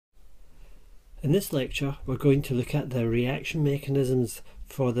In this lecture, we're going to look at the reaction mechanisms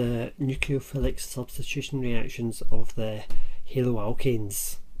for the nucleophilic substitution reactions of the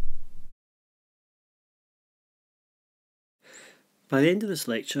haloalkanes. By the end of this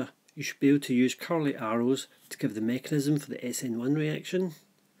lecture, you should be able to use curly arrows to give the mechanism for the SN1 reaction,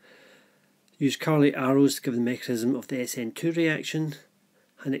 use curly arrows to give the mechanism of the SN2 reaction,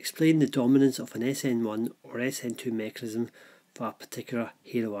 and explain the dominance of an SN1 or SN2 mechanism for a particular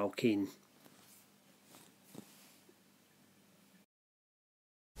haloalkane.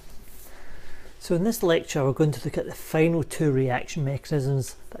 So in this lecture we're going to look at the final two reaction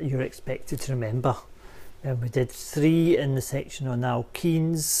mechanisms that you're expected to remember. We did 3 in the section on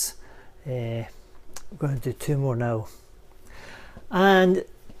alkenes. We're going to do 2 more now. And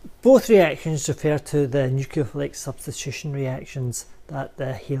both reactions refer to the nucleophilic substitution reactions that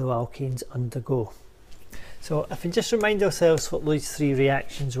the haloalkanes undergo. So if we just remind ourselves what those 3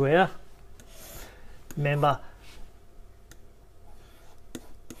 reactions were. Remember,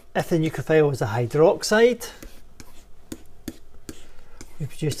 if the nucleophile was a hydroxide, we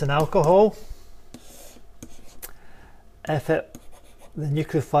produced an alcohol. If the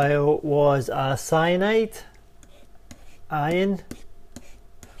nucleophile was a cyanide ion,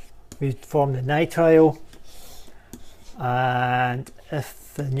 we formed the nitrile. And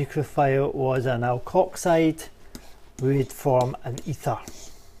if the nucleophile was an alkoxide, we would form an ether.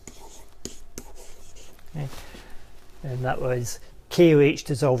 Okay. And that was KOH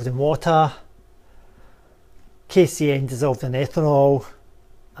dissolved in water, KCN dissolved in ethanol,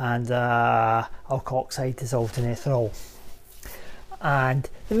 and alkoxide dissolved in ethanol. And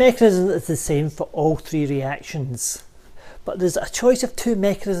the mechanism is the same for all 3 reactions, but there's a choice of 2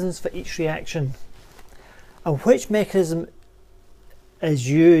 mechanisms for each reaction, and which mechanism is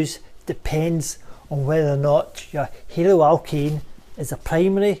used depends on whether or not your haloalkane is a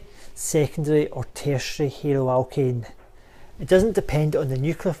primary, secondary or tertiary haloalkane. It doesn't depend on the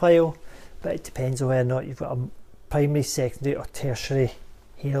nucleophile, but it depends on whether or not you've got a primary, secondary or tertiary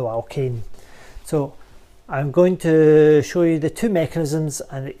haloalkane. So I'm going to show you the 2 mechanisms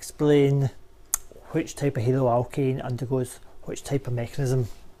and explain which type of haloalkane undergoes which type of mechanism.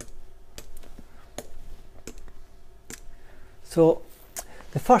 So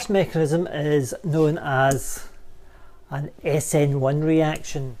the first mechanism is known as an SN1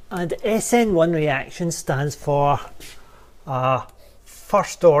 reaction, and SN1 reaction stands for a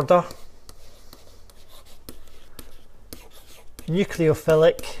first order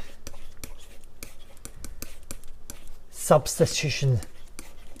nucleophilic substitution.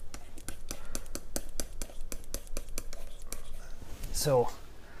 So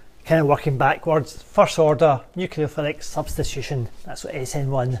kind of working backwards, first order nucleophilic substitution, that's what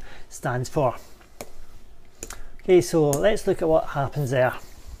SN1 stands for. Okay, so let's look at what happens there.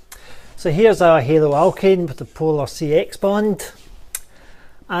 So here's our haloalkane with the polar CX bond,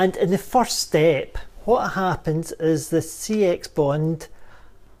 and in the first step what happens is the CX bond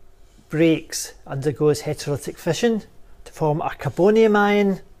breaks, undergoes heterolytic fission to form a carbonium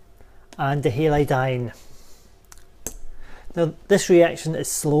ion and a halide ion. Now this reaction is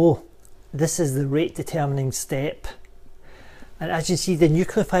slow, this is the rate determining step, and as you see the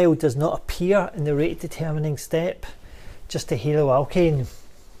nucleophile does not appear in the rate determining step, just a haloalkane.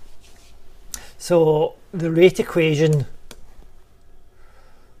 So the rate equation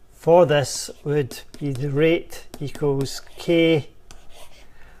for this would be the rate equals K,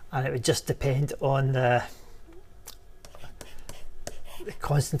 and it would just depend on the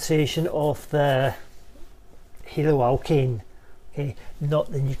concentration of the haloalkane, okay,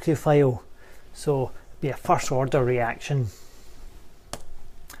 not the nucleophile. So it'd be a first order reaction.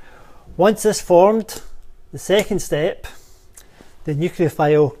 Once this formed, the second step, the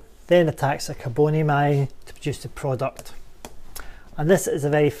nucleophile then attacks a carbonium ion to produce the product, and this is a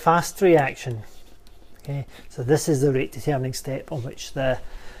very fast reaction. Okay, so this is the rate determining step on which the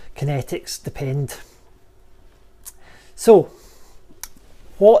kinetics depend. So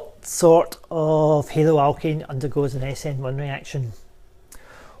what sort of haloalkane undergoes an SN1 reaction?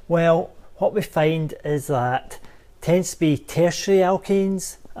 Well, what we find is that tends to be tertiary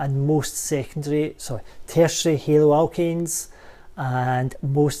alkanes and most tertiary haloalkanes and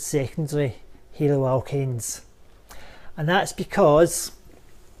most secondary haloalkanes. And that's because,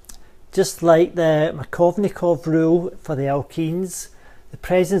 just like the Markovnikov rule for the alkenes, the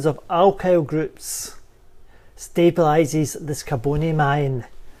presence of alkyl groups stabilizes this carbonium ion.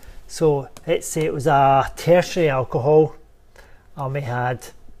 So let's say it was a tertiary alcohol and we had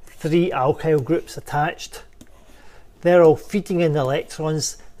 3 alkyl groups attached. They're all feeding in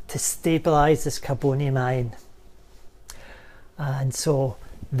electrons to stabilize this carbonium ion. And so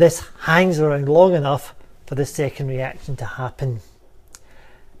this hangs around long enough for the second reaction to happen.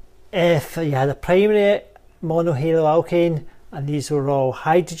 If you had a primary monohaloalkane and these were all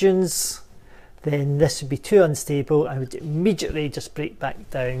hydrogens, then this would be too unstable and would immediately just break back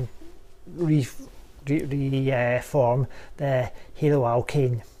down, reform the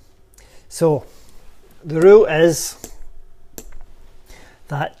haloalkane. So the rule is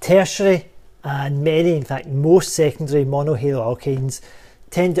that tertiary and many, in fact most secondary monohaloalkanes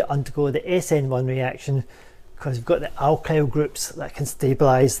tend to undergo the SN1 reaction because we've got the alkyl groups that can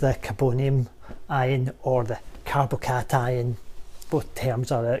stabilise the carbonium ion or the carbocation. Both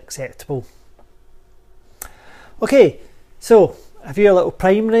terms are acceptable. Okay, so if you're a little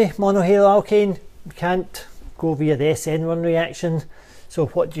primary monohaloalkane, you can't go via the SN1 reaction, so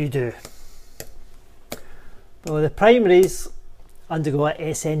what do? Well, the primaries undergo a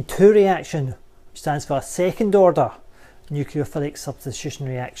SN2 reaction, which stands for a second order nucleophilic substitution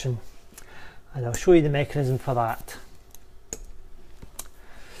reaction, and I'll show you the mechanism for that.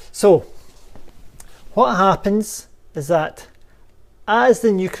 So what happens is that as the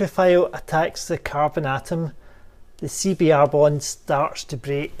nucleophile attacks the carbon atom, the CBr bond starts to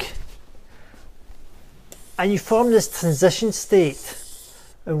break, and you form this transition state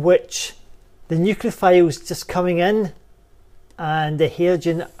in which the nucleophile is just coming in and the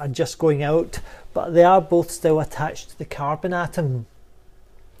halogen are just going out, but they are both still attached to the carbon atom.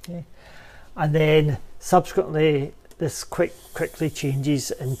 Okay. And then subsequently this quickly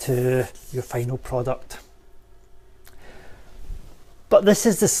changes into your final product. But this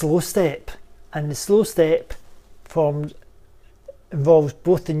is the slow step, and the slow step involves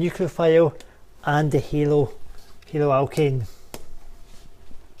both the nucleophile and the haloalkane.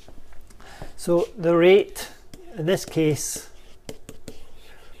 So the rate in this case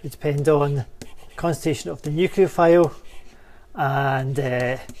would depend on concentration of the nucleophile, and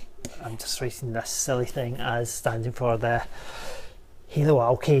I'm just writing this silly thing as standing for the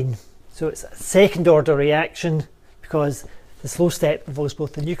haloalkane. So it's a second order reaction because the slow step involves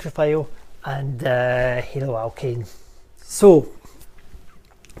both the nucleophile and the haloalkane. So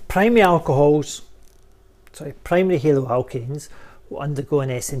primary haloalkanes will undergo an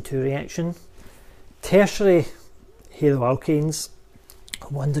SN2 reaction. Tertiary haloalkanes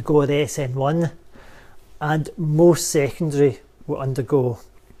will undergo the SN1, and most secondary will undergo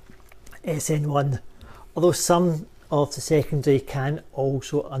SN1, although some of the secondary can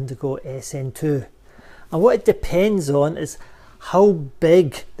also undergo SN2. And what it depends on is how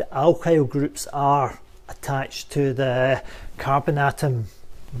big the alkyl groups are attached to the carbon atom.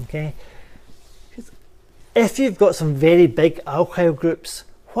 Okay, if you've got some very big alkyl groups,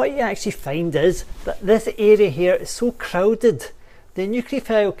 what you actually find is that this area here is so crowded, the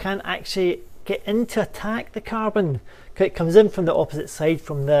nucleophile can't actually get in to attack the carbon because it comes in from the opposite side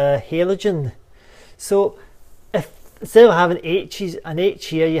from the halogen. So if instead of having an H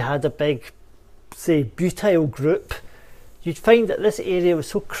here, you had a big, say, butyl group, you'd find that this area was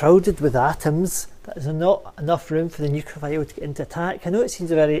so crowded with atoms that there's not enough room for the nucleophile to get into attack. I know it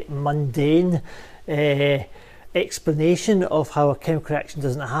seems a very mundane explanation of how a chemical reaction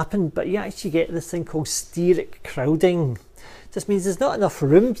doesn't happen, but you actually get this thing called steric crowding. It just means there's not enough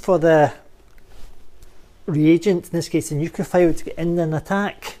room for the reagent, in this case the nucleophile, to get in and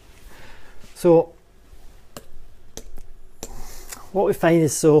attack. So what we find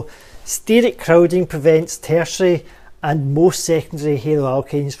is, so steric crowding prevents tertiary and most secondary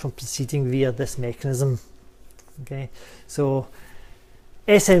haloalkanes from proceeding via this mechanism. Okay, so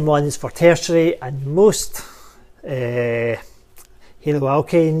SN1 is for tertiary and most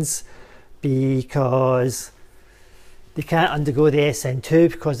haloalkanes, because they can't undergo the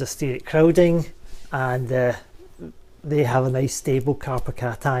SN2 because of steric crowding, and they have a nice stable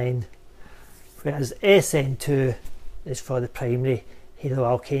carbocation, whereas SN2 is for the primary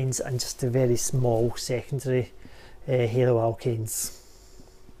haloalkanes and just the very small secondary haloalkanes.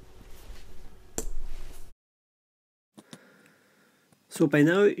 So by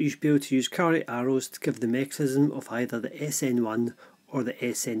now you should be able to use colour arrows to give the mechanism of either the SN1 or the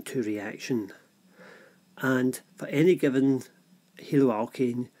SN2 reaction. And for any given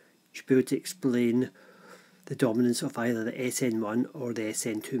haloalkane, you should be able to explain the dominance of either the SN1 or the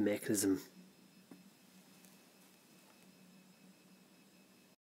SN2 mechanism.